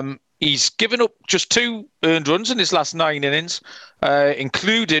 He's given up just 2 earned runs in his last 9 innings,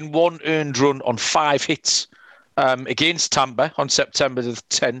 including 1 earned run on 5 hits against Tampa on September the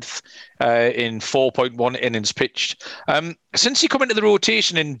 10th in 4.1 innings pitched. Since he come into the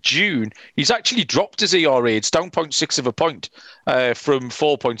rotation in June, he's actually dropped his ERA. It's down 0.6 of a point from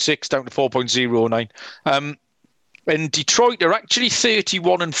 4.6 down to 4.09. And Detroit are actually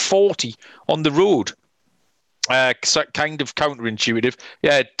 31-40 on the road. Kind of counterintuitive.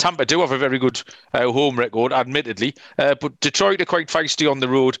 Yeah, Tampa do have a very good home record, admittedly, but Detroit are quite feisty on the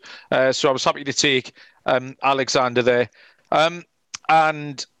road. So I was happy to take Alexander there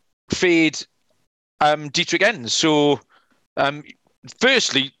and fade Dietrich Enns. So,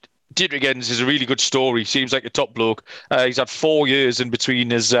 firstly, Dietrich Enns is a really good story. Seems like a top bloke. He's had 4 years in between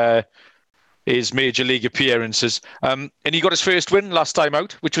his major league appearances. And he got his first win last time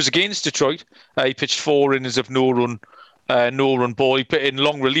out, which was against Detroit. He pitched 4 innings of no-run ball. He put in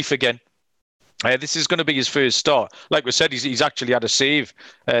long relief again. This is going to be his first start. Like we said, he's actually had a save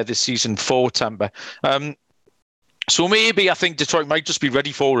this season for Tampa. So maybe I think Detroit might just be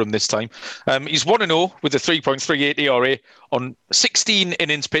ready for him this time. He's 1-0 with a 3.38 ERA on 16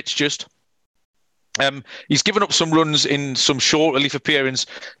 innings pitched just. He's given up some runs in some short relief appearance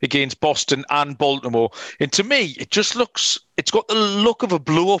against Boston and Baltimore. And to me, it's got the look of a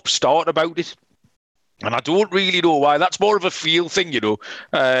blow-up start about it. And I don't really know why. That's more of a feel thing,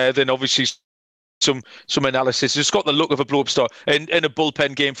 than obviously some analysis. It's got the look of a blow-up start in a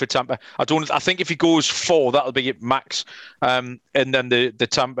bullpen game for Tampa. I think if he goes 4, that'll be it max. And then the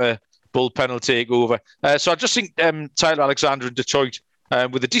Tampa bullpen will take over. So I just think Tyler Alexander in Detroit,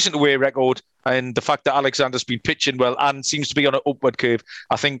 with a decent away record and the fact that Alexander's been pitching well and seems to be on an upward curve,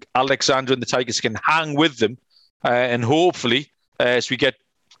 I think Alexander and the Tigers can hang with them. And hopefully, as we get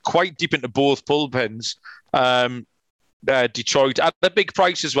quite deep into both bullpens, Detroit, at a big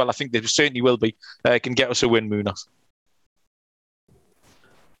price as well, I think they certainly will be, can get us a win, Munoz.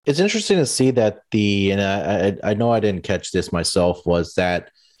 It's interesting to see that I know I didn't catch this myself, was that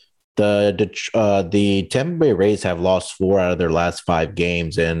the Tampa Bay Rays have lost 4 out of their last 5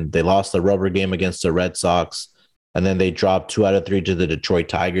 games, and they lost the rubber game against the Red Sox, and then they dropped 2 out of 3 to the Detroit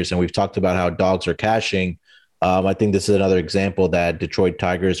Tigers. And we've talked about how dogs are cashing. I think this is another example that Detroit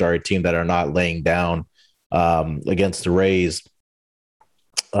Tigers are a team that are not laying down against the Rays.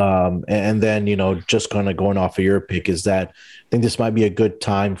 And then, just kind of going off of your pick, is that I think this might be a good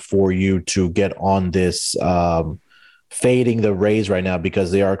time for you to get on this fading the Rays right now,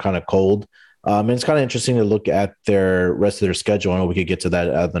 because they are kind of cold. And it's kind of interesting to look at their rest of their schedule. I know we could get to that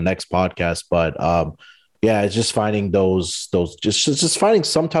at the next podcast, but it's just finding just finding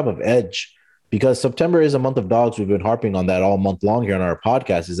some type of edge, because September is a month of dogs. We've been harping on that all month long here on our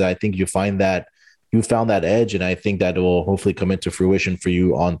podcast, is that I think you found that edge, and I think that it will hopefully come into fruition for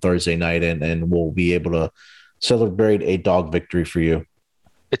you on Thursday night, and we'll be able to celebrate a dog victory for you.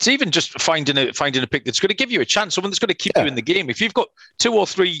 It's even just finding a pick that's going to give you a chance, someone that's going to keep you in the game. If you've got 2 or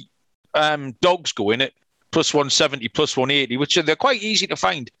 3 dogs going at plus 170, plus 180, which they're quite easy to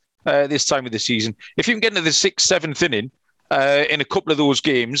find this time of the season. If you can get into the 6th, 7th inning in a couple of those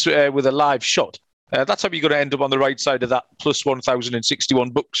games with a live shot, that's how you're going to end up on the right side of that plus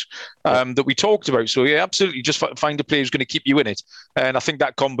 1,061 bucks that we talked about. So, yeah, absolutely. Just find a player who's going to keep you in it. And I think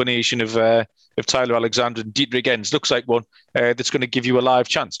that combination of Tyler Alexander and Dietrich Enns looks like one that's going to give you a live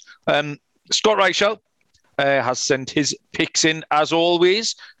chance. Scott Reichel has sent his picks in, as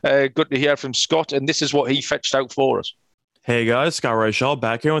always. Good to hear from Scott. And this is what he fetched out for us. Hey guys, Scott Reichel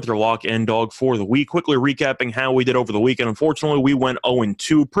back here with your lock and dog for the week. Quickly recapping how we did over the weekend. Unfortunately, we went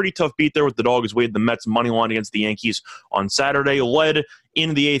 0-2. Pretty tough beat there with the dogs. We had the Mets money line against the Yankees on Saturday. Led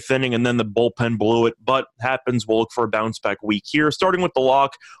in the 8th inning, and then the bullpen blew it. But happens. We'll look for a bounce-back week here. Starting with the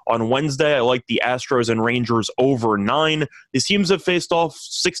lock on Wednesday, I like the Astros and Rangers over 9. These teams have faced off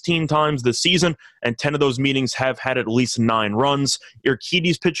 16 times this season, and 10 of those meetings have had at least 9 runs.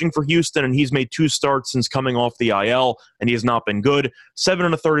 Urquidy's pitching for Houston, and he's made 2 starts since coming off the IL, and he has not been good. 7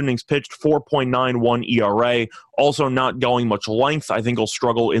 1/3 innings pitched, 4.91 ERA. Also not going much length. I think he'll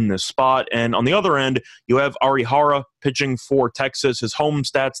struggle in this spot. And on the other end, you have Arihara pitching for Texas. His home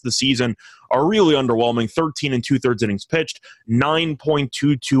stats this season are really underwhelming. 13 2/3 innings pitched,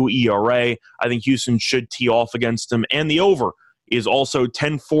 9.22 ERA. I think Houston should tee off against him. And the over is also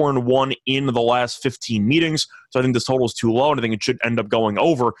 10-4-1 in the last 15 meetings. So I think this total is too low, and I think it should end up going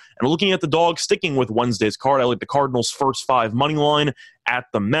over. And looking at the dog, sticking with Wednesday's card, I like the Cardinals' first 5 money line at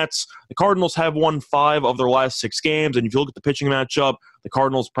the Mets. The Cardinals have won 5 of their last 6 games, and if you look at the pitching matchup, the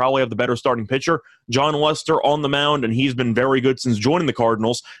Cardinals probably have the better starting pitcher. John Lester on the mound, and he's been very good since joining the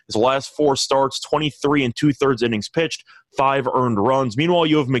Cardinals. His last 4 starts, 23 2/3 innings pitched, 5 earned runs. Meanwhile,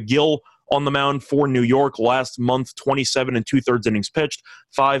 you have McGill on the mound for New York last month, 27 2/3 innings pitched,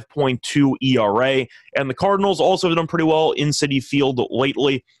 5.2 ERA. And the Cardinals also have done pretty well in Citi Field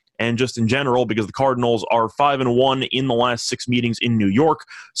lately, and just in general, because the Cardinals are 5-1 in the last 6 meetings in New York.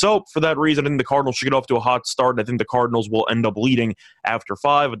 So for that reason, I think the Cardinals should get off to a hot start, and I think the Cardinals will end up leading after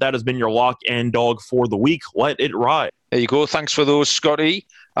 5. But that has been your lock and dog for the week. Let it ride. There you go. Thanks for those, Scotty.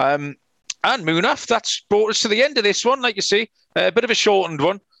 And Munaf, that's brought us to the end of this one, like you see. A bit of a shortened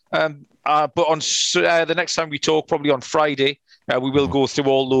one. But on the next time we talk, probably on Friday, we will go through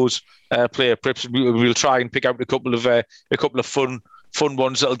all those player preps. We'll try and pick out a couple of fun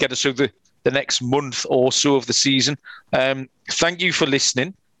ones that'll get us through the next month or so of the season. Thank you for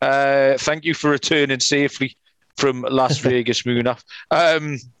listening. Thank you for returning safely from Las Vegas, Munaf.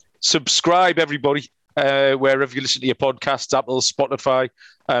 Subscribe, everybody, wherever you listen to your podcasts, Apple, Spotify,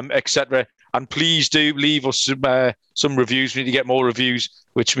 etc. And please do leave us some reviews. We need to get more reviews,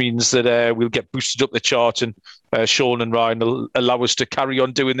 which means that we'll get boosted up the chart, and Sean and Ryan will allow us to carry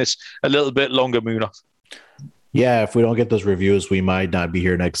on doing this a little bit longer, Munaf. Yeah, if we don't get those reviews, we might not be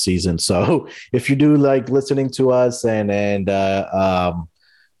here next season. So if you do like listening to us and talk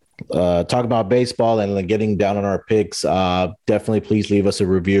about baseball and getting down on our picks, definitely please leave us a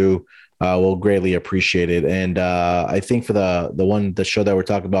review. We'll greatly appreciate it. And I think for the show that we're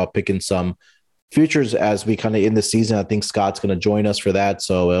talking about, picking some futures as we kind of in the season, I think Scott's going to join us for that.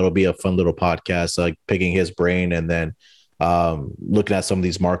 So it'll be a fun little podcast, like picking his brain and then looking at some of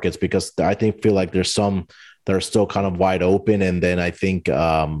these markets, because I feel like there's some that are still kind of wide open. And then I think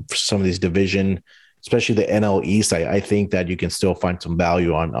for some of these division, especially the NL East, I think that you can still find some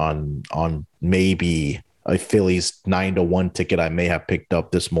value on maybe a Phillies 9-1 ticket I may have picked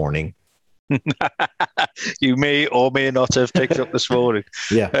up this morning. You may or may not have picked up this morning.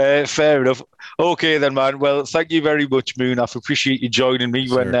 Yeah. Fair enough. Okay then, man. Well, thank you very much, Moon. I appreciate you joining me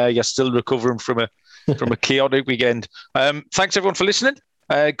when you're still recovering from a chaotic weekend. Thanks everyone for listening.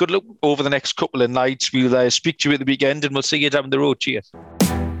 Good luck over the next couple of nights. We'll speak to you at the weekend, and we'll see you down the road. Cheers.